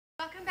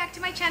Welcome back to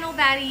my channel,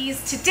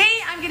 baddies. Today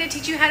I'm going to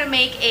teach you how to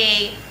make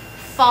a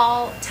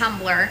fall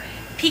tumbler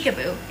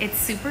peekaboo. It's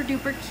super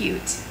duper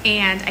cute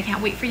and I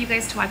can't wait for you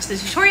guys to watch the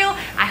tutorial.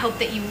 I hope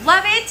that you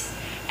love it.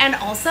 And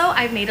also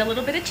I've made a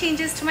little bit of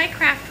changes to my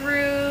craft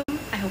room.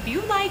 I hope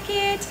you like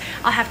it.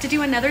 I'll have to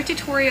do another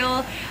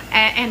tutorial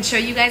and show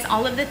you guys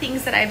all of the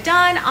things that I've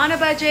done on a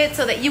budget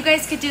so that you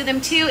guys could do them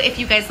too if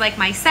you guys like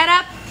my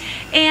setup.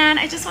 And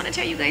I just want to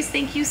tell you guys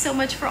thank you so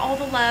much for all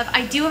the love.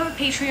 I do have a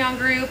Patreon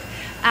group.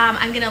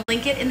 I'm gonna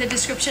link it in the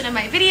description of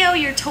my video.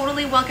 You're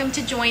totally welcome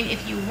to join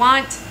if you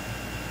want.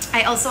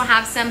 I also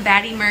have some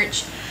baddie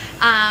merch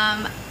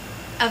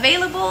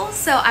available,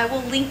 so I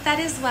will link that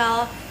as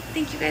well.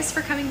 Thank you guys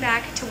for coming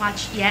back to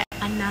watch yet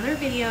another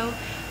video.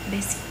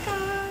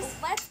 Besitos.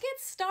 Let's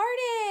get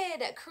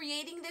started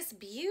creating this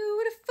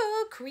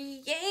beautiful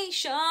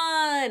creation.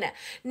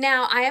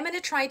 Now I am going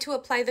to try to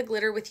apply the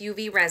glitter with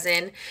UV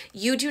resin.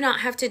 You do not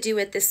have to do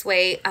it this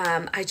way.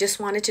 I just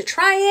wanted to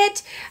try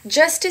it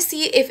just to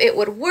see if it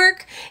would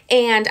work.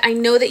 And I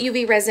know that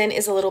UV resin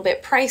is a little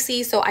bit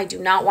pricey, so I do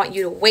not want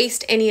you to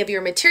waste any of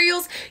your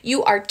materials.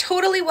 You are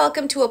totally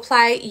welcome to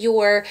apply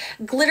your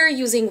glitter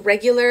using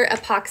regular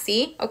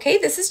epoxy. Okay,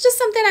 this is just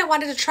something I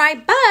wanted to try,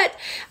 but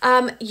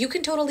you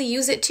can totally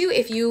use it too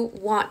if you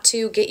want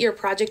to get your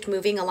project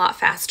moving a lot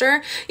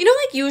faster. You know,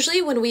 like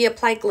usually when we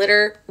apply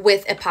glitter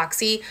with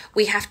epoxy,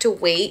 we have to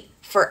wait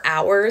for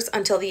hours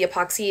until the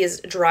epoxy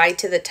is dry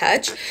to the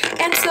touch.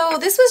 And so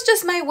this was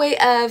just my way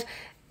of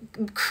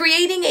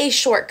creating a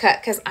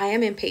shortcut because I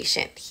am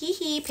impatient.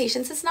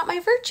 Patience is not my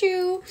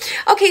virtue.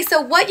 Okay,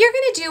 so what you're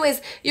going to do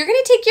is you're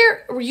going to take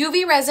your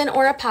UV resin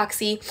or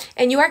epoxy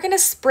and you are going to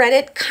spread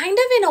it kind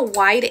of in a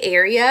wide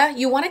area.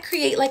 You want to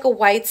create like a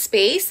wide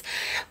space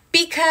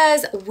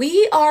because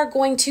we are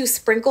going to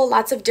sprinkle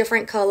lots of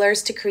different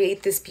colors to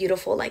create this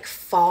beautiful like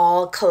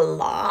fall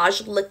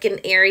collage looking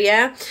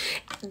area.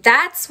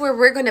 That's where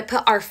we're going to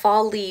put our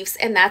fall leaves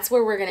and that's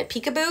where we're going to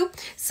peekaboo.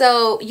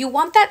 So you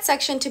want that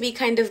section to be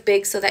kind of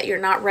big so that you're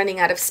not running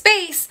out of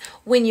space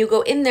when you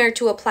go in there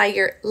to apply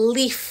your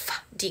leaf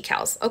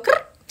decals. Okay.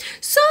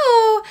 So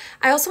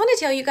I also want to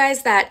tell you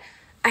guys that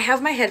I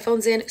have my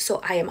headphones in, so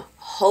I am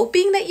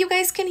hoping that you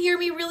guys can hear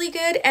me really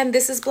good and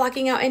this is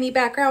blocking out any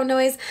background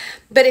noise.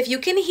 But if you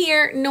can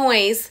hear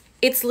noise,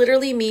 it's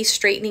literally me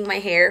straightening my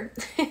hair.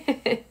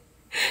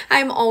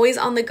 I'm always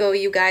on the go,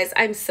 you guys.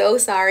 I'm so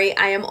sorry.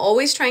 I am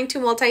always trying to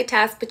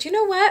multitask, but you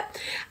know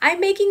what? I'm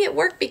making it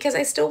work because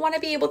I still want to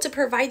be able to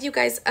provide you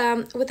guys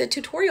with a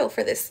tutorial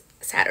for this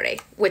Saturday,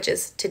 which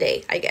is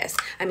today, I guess.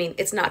 I mean,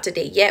 it's not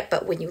today yet,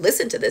 but when you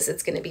listen to this,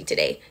 it's going to be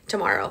today,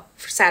 tomorrow,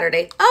 for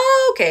Saturday.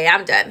 Oh, okay,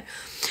 I'm done.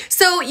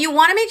 So you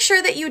want to make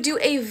sure that you do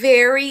a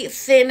very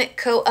thin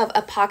coat of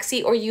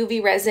epoxy or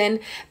UV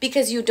resin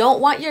because you don't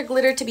want your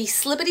glitter to be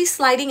slippity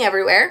sliding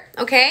everywhere,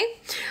 okay?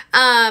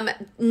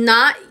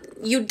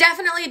 You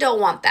definitely don't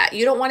want that.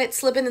 You don't want it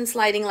slipping and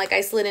sliding like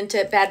I slid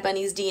into Bad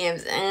Bunny's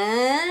DMs.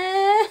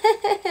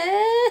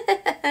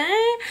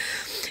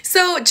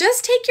 So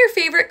just take your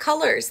favorite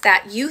colors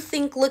that you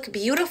think look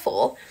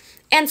beautiful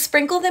and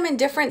sprinkle them in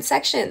different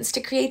sections to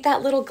create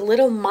that little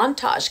glitter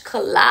montage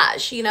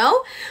collage, you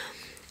know?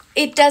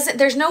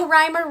 There's no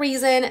rhyme or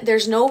reason.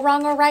 There's no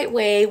wrong or right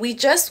way. We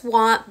just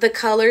want the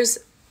colors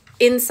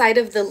inside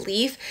of the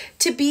leaf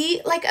to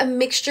be like a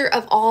mixture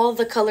of all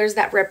the colors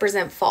that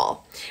represent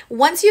fall.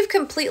 Once you've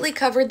completely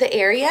covered the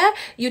area,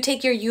 you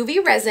take your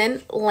UV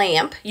resin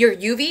lamp,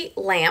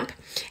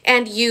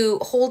 and you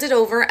hold it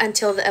over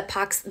until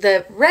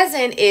the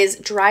resin is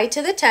dry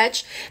to the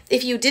touch.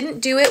 If you didn't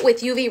do it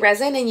with UV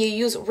resin and you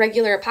use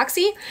regular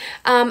epoxy,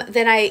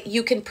 then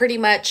you can pretty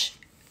much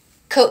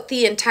coat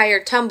the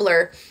entire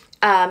tumbler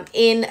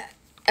in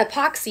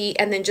epoxy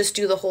and then just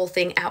do the whole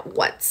thing at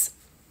once,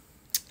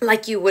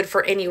 like you would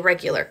for any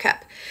regular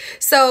cup.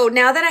 So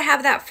now that I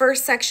have that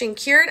first section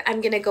cured,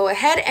 I'm going to go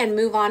ahead and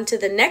move on to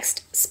the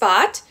next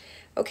spot,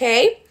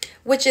 okay,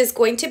 which is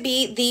going to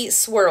be the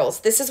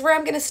swirls. This is where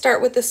I'm going to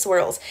start with the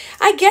swirls.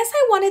 I guess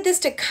I wanted this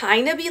to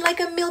kind of be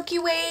like a Milky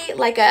Way,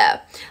 like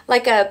a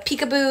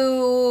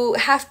peekaboo,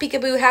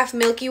 half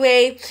Milky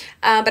Way,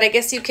 but I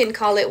guess you can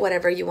call it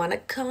whatever you want to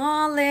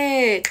call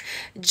it.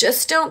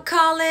 Just don't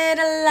call it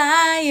a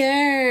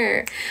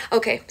liar.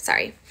 Okay,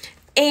 sorry.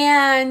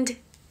 And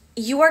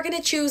you are going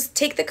to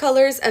take the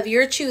colors of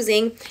your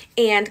choosing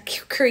and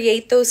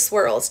create those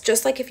swirls,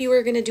 just like if you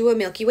were going to do a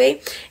Milky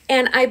Way.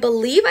 And I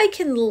believe I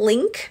can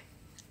link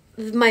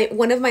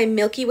one of my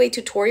Milky Way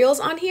tutorials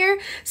on here.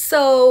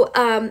 So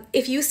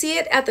if you see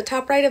it at the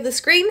top right of the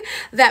screen,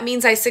 that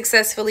means I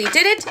successfully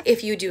did it.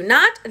 If you do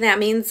not, that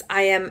means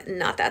I am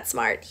not that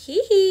smart.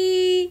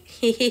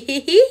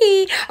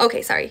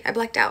 Okay, sorry, I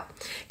blacked out.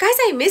 Guys,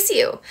 I miss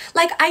you.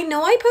 Like, I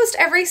know I post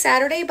every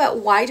Saturday, but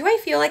why do I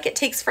feel like it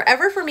takes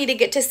forever for me to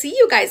get to see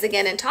you guys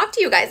again and talk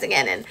to you guys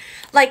again and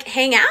like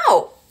hang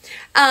out?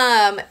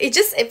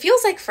 It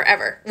feels like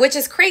forever, which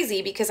is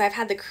crazy because I've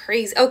had the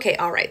crazy, okay,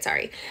 all right,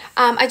 sorry.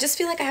 I just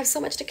feel like I have so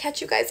much to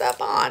catch you guys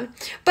up on.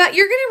 But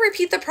you're going to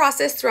repeat the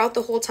process throughout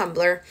the whole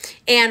tumbler.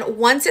 And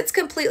once it's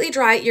completely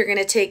dry, you're going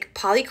to take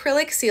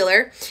polyacrylic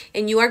sealer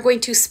and you are going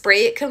to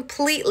spray it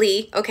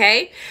completely,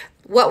 okay?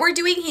 What we're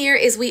doing here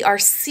is we are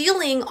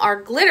sealing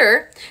our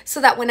glitter so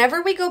that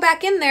whenever we go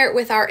back in there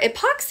with our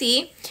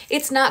epoxy,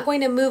 it's not going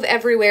to move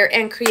everywhere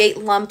and create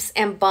lumps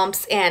and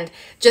bumps and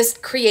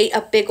just create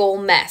a big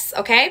old mess,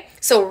 okay?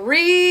 So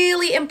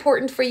really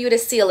important for you to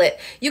seal it.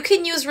 You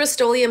can use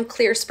Rust-Oleum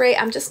clear spray.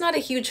 I'm just not a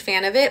huge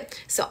fan of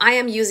it, so I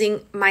am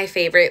using my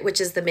favorite,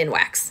 which is the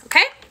Minwax,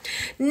 okay?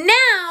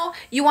 Now,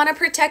 you want to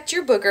protect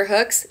your booger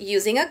hooks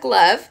using a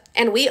glove,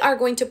 and we are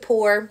going to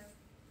pour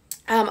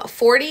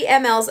 40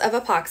 mLs of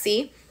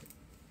epoxy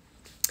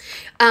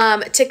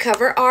to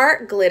cover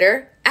our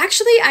glitter.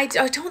 Actually, I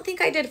don't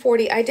think I did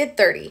 40. I did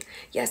 30.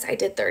 Yes, I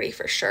did 30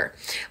 for sure.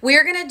 We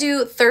are going to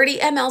do 30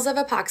 mLs of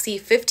epoxy,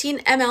 15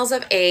 mLs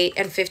of A,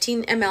 and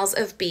 15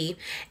 mLs of B,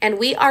 and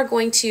we are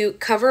going to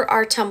cover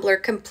our tumbler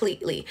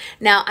completely.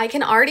 Now, I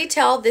can already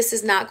tell this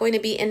is not going to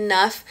be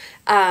enough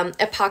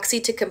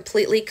epoxy to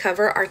completely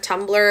cover our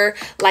tumbler,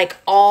 like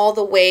all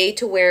the way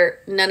to where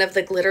none of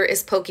the glitter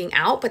is poking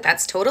out, but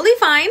that's totally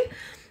fine,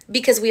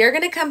 because we are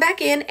going to come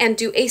back in and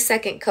do a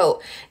second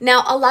coat.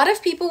 Now, a lot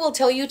of people will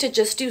tell you to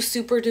just do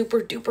super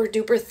duper duper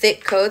duper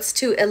thick coats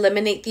to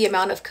eliminate the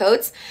amount of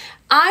coats.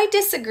 I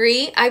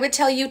disagree. I would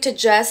tell you to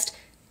just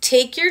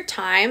take your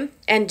time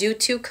and do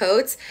 2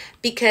 coats,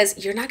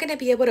 because you're not going to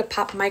be able to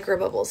pop micro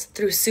bubbles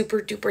through super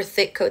duper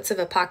thick coats of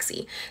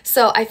epoxy.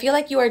 So I feel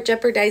like you are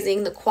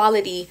jeopardizing the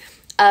quality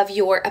of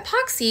your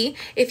epoxy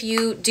if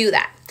you do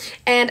that.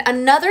 And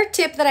another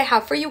tip that I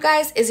have for you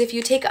guys is if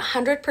you take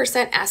 100%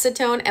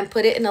 acetone and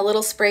put it in a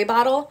little spray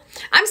bottle.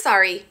 I'm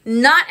sorry,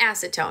 not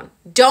acetone.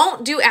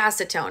 Don't do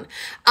acetone.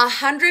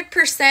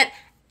 100%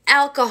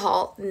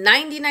 alcohol,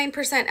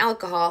 99%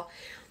 alcohol,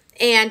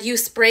 and you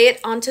spray it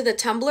onto the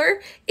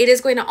tumbler, it is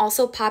going to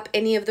also pop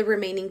any of the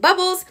remaining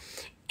bubbles.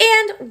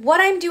 And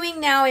what I'm doing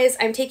now is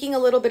I'm taking a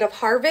little bit of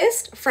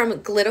Harvest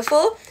from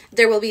Glittaful.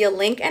 There will be a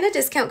link and a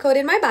discount code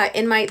in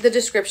the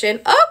description.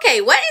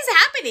 Okay, what is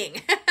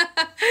happening?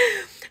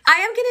 I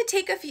am going to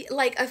take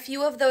a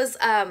few of those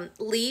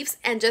leaves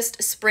and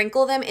just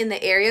sprinkle them in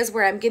the areas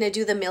where I'm going to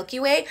do the Milky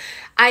Way.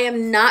 I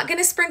am not going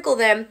to sprinkle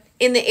them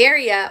in the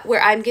area where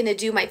I'm going to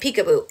do my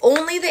peekaboo,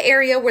 only the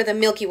area where the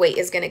Milky Way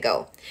is going to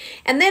go.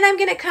 And then I'm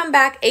going to come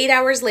back 8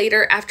 hours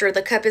later after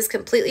the cup is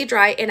completely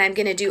dry, and I'm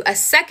going to do a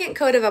second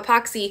coat of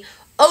epoxy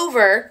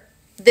over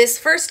this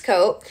first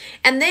coat.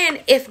 And then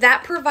if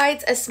that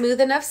provides a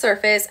smooth enough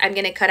surface, I'm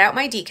going to cut out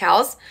my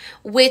decals,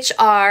 which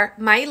are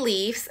my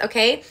leaves,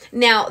 okay?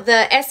 Now,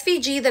 the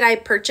SVG that I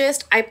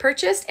purchased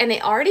and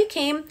it already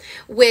came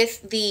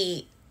with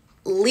the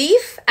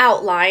leaf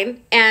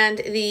outline and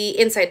the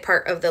inside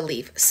part of the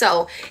leaf.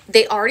 So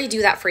they already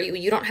do that for you.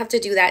 You don't have to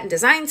do that in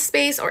Design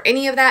Space or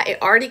any of that.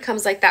 It already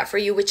comes like that for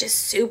you, which is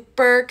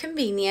super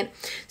convenient,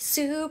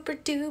 super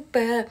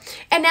duper.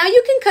 And now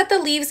you can cut the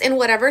leaves in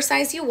whatever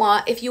size you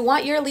want. If you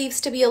want your leaves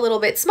to be a little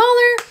bit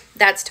smaller,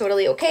 that's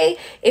totally okay.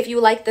 If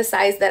you like the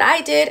size that I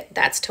did,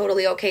 that's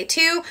totally okay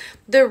too.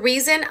 The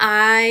reason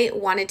I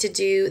wanted to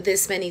do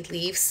this many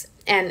leaves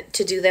and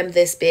to do them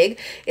this big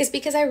is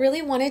because I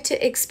really wanted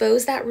to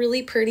expose that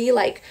really pretty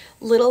like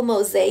little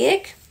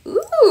mosaic.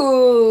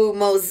 Ooh,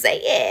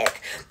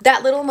 mosaic.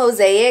 That little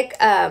mosaic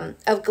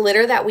of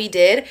glitter that we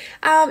did.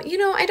 You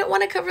know, I don't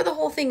want to cover the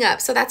whole thing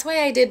up. So that's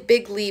why I did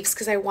big leaves,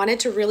 because I wanted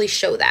to really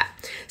show that.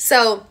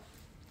 So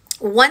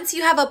once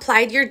you have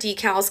applied your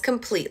decals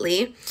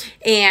completely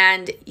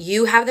and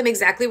you have them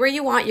exactly where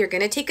you want, you're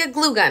going to take a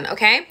glue gun,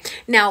 okay?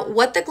 Now,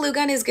 what the glue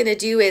gun is going to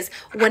do is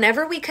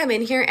whenever we come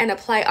in here and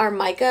apply our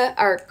mica,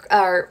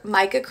 our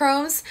mica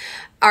chromes,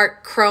 our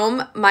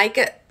chrome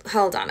mica,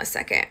 hold on a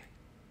second.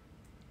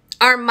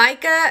 Our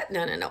mica,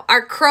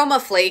 our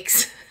chroma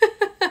flakes.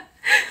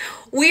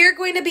 We are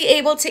going to be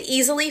able to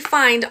easily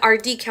find our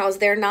decals.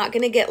 They're not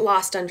going to get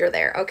lost under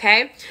there,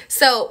 okay?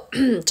 So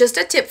just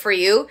a tip for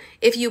you,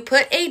 if you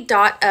put a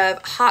dot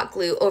of hot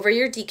glue over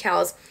your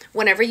decals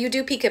whenever you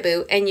do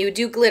peekaboo and you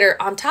do glitter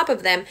on top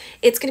of them,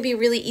 it's going to be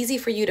really easy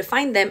for you to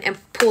find them and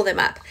pull them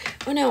up.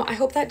 Oh no, I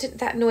hope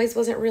that noise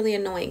wasn't really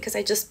annoying, because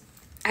I just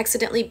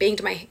accidentally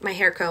banged my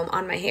hair comb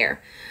on my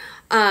hair.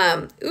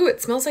 Ooh,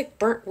 it smells like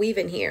burnt weave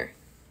in here.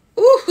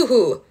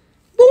 Ooh,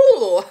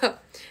 ooh.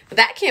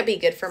 That can't be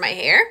good for my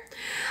hair.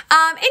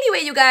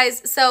 Anyway, you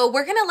guys, so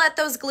we're going to let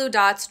those glue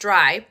dots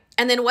dry.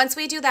 And then once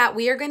we do that,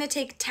 we are going to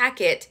take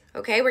Tack It,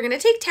 okay? We're going to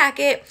take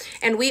Tack It,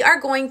 and we are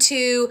going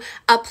to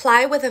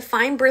apply with a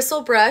fine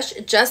bristle brush,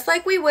 just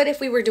like we would if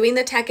we were doing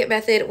the Tack It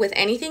method with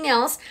anything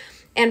else.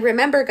 And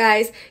remember,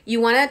 guys, you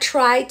want to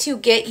try to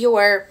get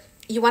your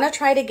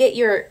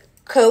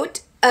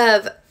coat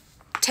of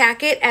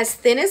Tack It as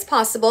thin as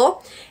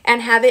possible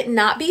and have it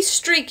not be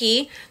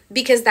streaky,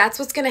 because that's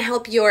what's going to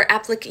help your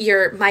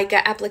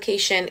mica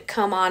application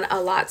come on a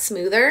lot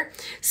smoother.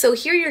 So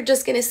here you're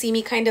just going to see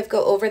me kind of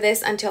go over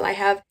this until I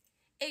have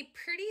a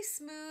pretty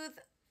smooth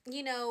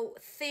you know,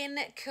 thin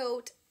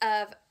coat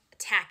of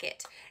Tack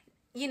It.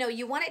 You know,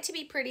 you want it to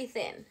be pretty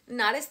thin.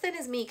 Not as thin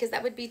as me, because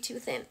that would be too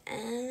thin.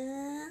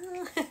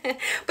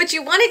 But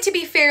you want it to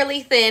be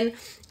fairly thin.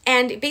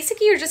 And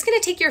basically, you're just going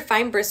to take your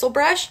fine bristle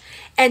brush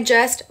and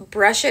just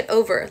brush it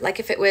over. Like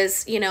if it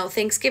was, you know,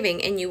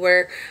 Thanksgiving and you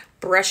were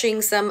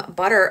brushing some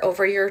butter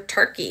over your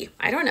turkey.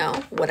 I don't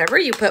know, whatever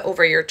you put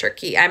over your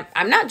turkey.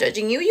 I'm not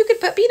judging you. You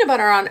could put peanut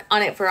butter on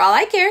it for all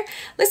I care.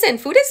 Listen,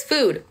 food is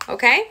food,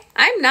 okay?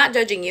 I'm not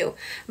judging you.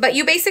 But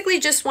you basically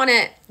just want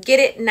to get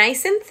it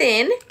nice and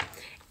thin.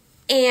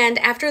 And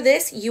after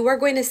this, you are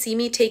going to see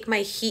me take my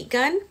heat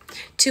gun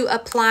to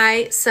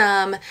apply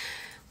some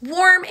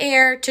warm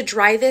air to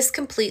dry this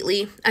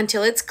completely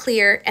until it's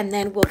clear. And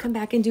then we'll come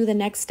back and do the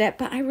next step.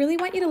 But I really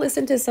want you to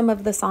listen to some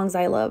of the songs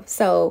I love.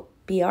 So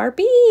BRB.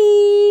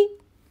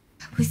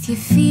 With your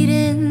feet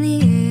in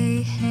the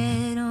air,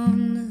 head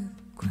on the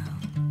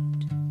ground.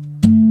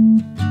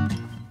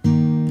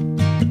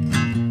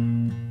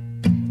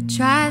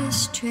 Try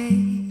this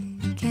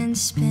trick and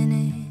spin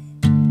it,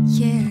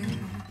 yeah.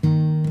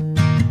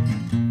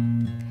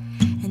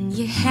 And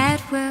your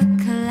head will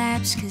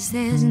collapse 'cause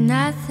there's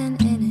nothing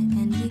in it.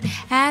 And you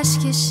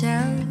ask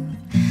yourself,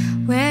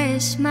 where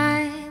is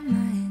my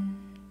mind?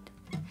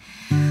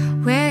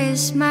 Where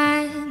is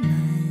my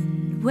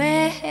mind?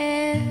 Where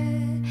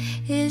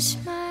is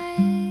my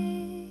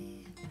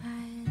mind?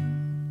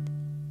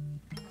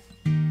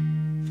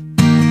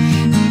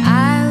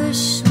 I was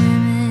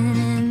swimming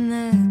in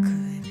the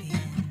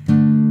Caribbean.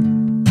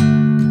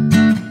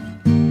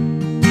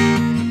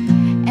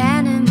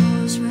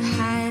 Animals were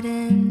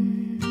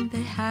hiding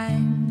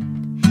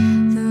behind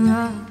the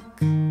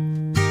rock,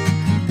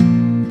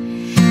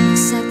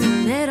 except the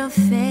little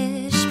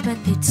fish, but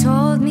they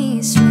told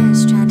me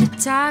Swiss, trying to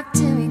talk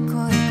to me,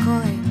 coy,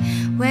 coy.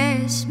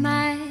 Where's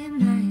my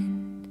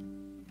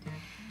mind?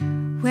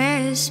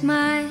 Where's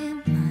my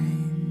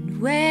mind?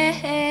 Where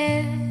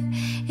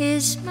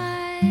is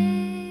my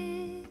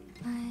mind?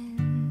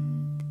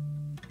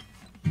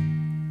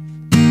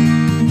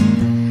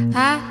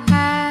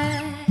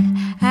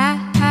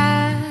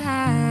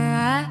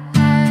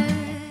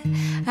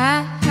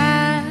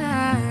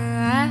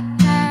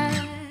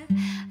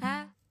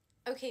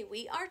 Okay,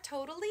 we are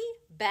totally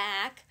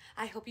back.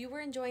 I hope you were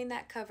enjoying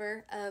that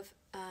cover of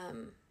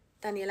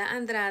Daniela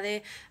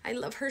Andrade. I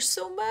love her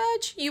so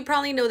much. You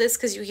probably know this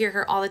because you hear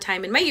her all the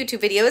time in my YouTube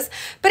videos.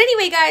 But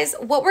anyway, guys,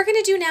 what we're going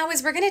to do now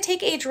is we're going to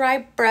take a dry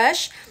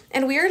brush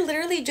and we are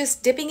literally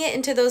just dipping it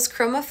into those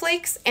chroma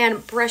flakes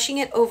and brushing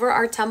it over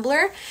our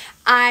tumbler.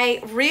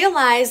 I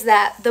realize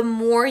that the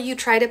more you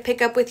try to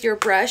pick up with your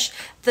brush,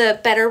 the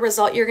better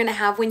result you're going to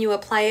have when you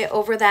apply it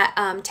over that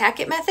Tack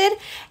It method.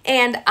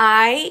 And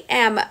I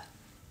am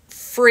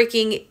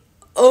freaking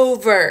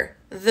over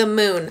the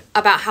moon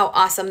about how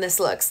awesome this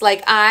looks.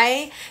 Like,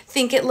 I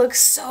think it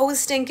looks so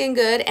stinking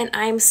good, and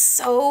I'm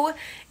so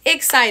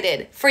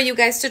excited for you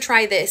guys to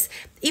try this.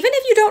 Even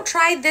if you don't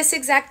try this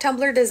exact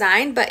tumbler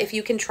design, but if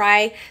you can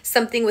try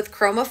something with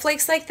chroma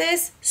flakes like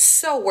this,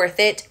 so worth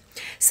it.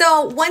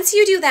 So once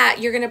you do that,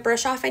 you're going to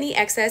brush off any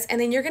excess, and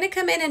then you're going to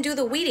come in and do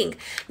the weeding.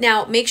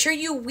 Now, make sure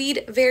you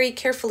weed very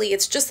carefully.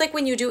 It's just like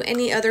when you do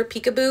any other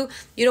peekaboo.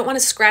 You don't want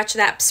to scratch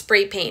that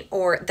spray paint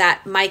or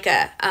that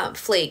mica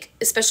flake,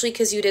 especially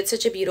because you did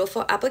such a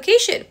beautiful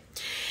application.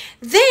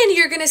 Then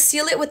you're going to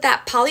seal it with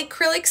that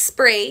polyacrylic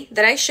spray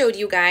that I showed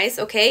you guys,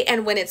 okay?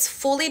 And when it's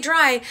fully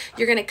dry,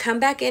 you're going to come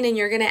back in and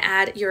you're going to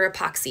add your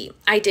epoxy.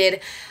 I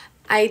did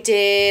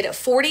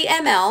 40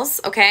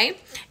 mLs, okay?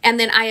 And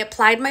then I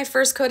applied my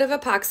first coat of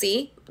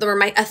epoxy, or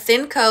a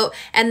thin coat,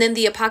 and then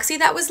the epoxy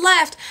that was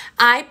left,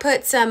 I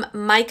put some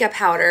mica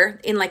powder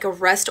in like a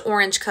rust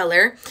orange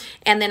color,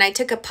 and then I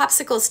took a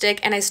popsicle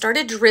stick and I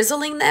started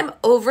drizzling them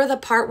over the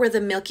part where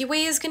the Milky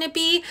Way is going to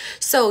be.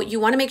 So you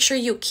want to make sure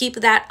you keep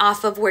that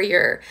off of where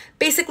you're,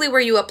 basically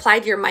where you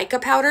applied your mica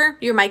powder,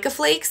 your mica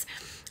flakes.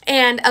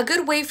 And a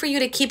good way for you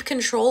to keep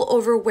control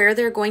over where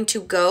they're going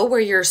to go, where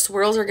your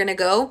swirls are going to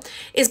go,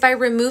 is by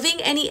removing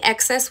any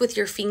excess with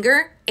your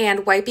finger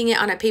and wiping it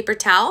on a paper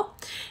towel.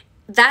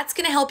 That's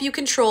going to help you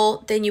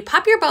control. Then you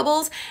pop your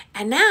bubbles,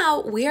 and now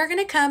we are going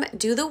to come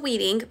do the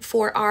weeding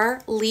for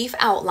our leaf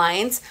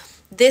outlines.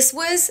 This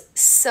was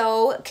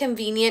so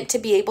convenient to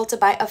be able to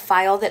buy a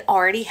file that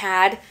already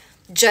had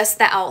just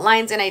the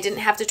outlines, and I didn't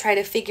have to try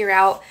to figure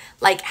out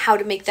like how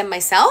to make them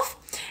myself.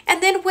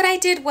 And then what I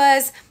did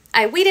was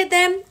I weeded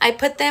them, I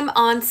put them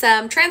on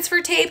some transfer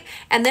tape,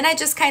 and then I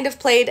just kind of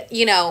played,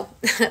 you know,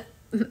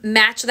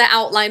 match the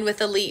outline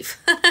with a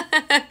leaf.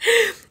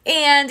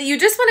 And you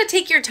just want to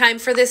take your time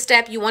for this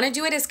step. You want to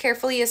do it as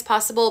carefully as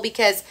possible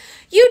because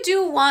you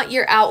do want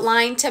your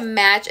outline to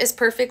match as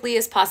perfectly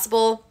as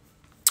possible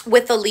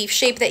with the leaf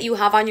shape that you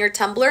have on your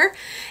tumbler.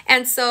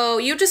 And so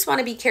you just want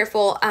to be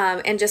careful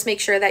and just make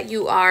sure that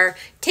you are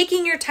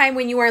taking your time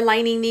when you are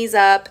lining these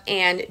up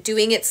and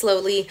doing it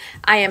slowly.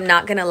 I am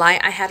not gonna lie,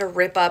 I had to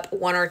rip up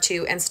one or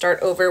two and start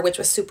over, which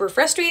was super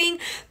frustrating.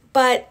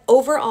 But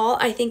overall,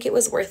 I think it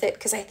was worth it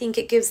because I think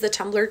it gives the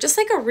tumbler just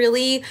like a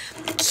really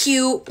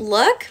cute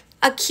look,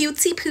 a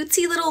cutesy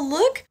pootsy little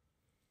look.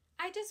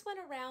 I just went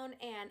around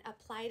and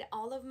applied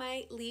all of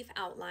my leaf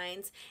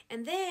outlines,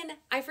 and then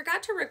I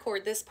forgot to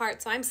record this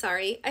part, so I'm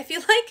sorry. I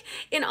feel like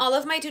in all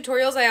of my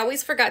tutorials, I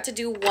always forgot to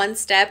do one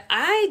step.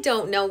 I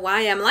don't know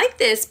why I'm like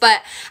this,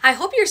 but I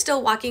hope you're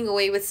still walking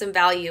away with some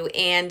value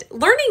and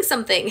learning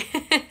something.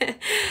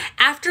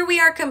 After we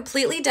are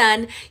completely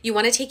done, you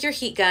want to take your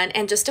heat gun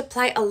and just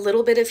apply a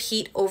little bit of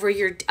heat over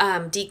your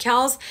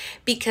decals,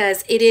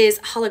 because it is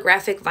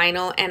holographic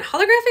vinyl, and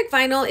holographic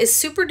vinyl is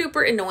super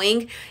duper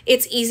annoying.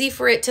 It's easy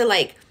for it to,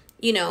 like,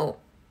 you know,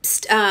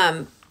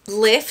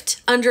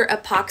 lift under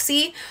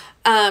epoxy.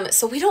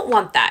 So we don't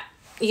want that.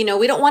 You know,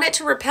 we don't want it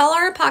to repel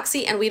our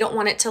epoxy, and we don't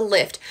want it to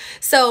lift.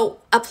 So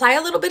apply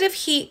a little bit of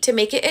heat to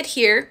make it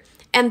adhere.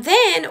 And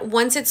then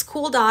once it's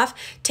cooled off,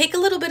 take a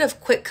little bit of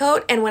quick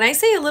coat. And when I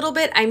say a little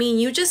bit, I mean,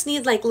 you just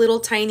need like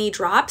little tiny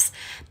drops.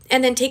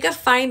 And then take a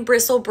fine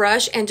bristle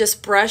brush and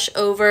just brush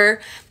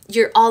over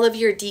all of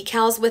your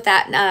decals with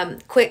that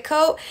quick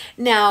coat.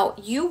 Now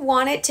you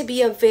want it to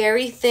be a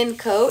very thin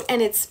coat,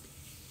 and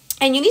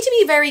you need to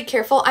be very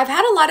careful. I've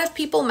had a lot of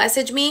people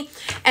message me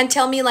and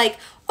tell me like,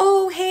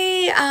 oh,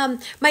 hey,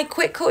 my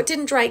quick coat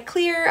didn't dry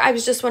clear. I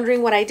was just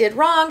wondering what I did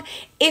wrong.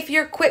 If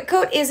your quick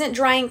coat isn't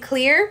drying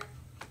clear,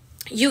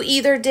 you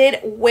either did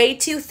way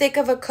too thick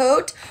of a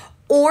coat,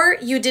 or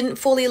you didn't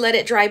fully let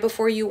it dry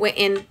before you went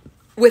in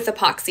with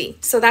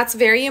epoxy. So that's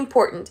very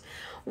important.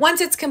 Once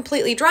it's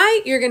completely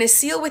dry, you're gonna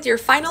seal with your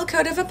final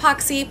coat of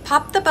epoxy,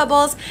 pop the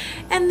bubbles,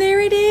 and there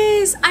it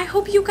is. I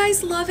hope you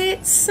guys love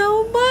it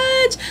so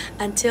much.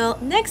 Until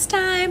next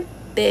time,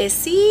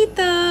 besitos.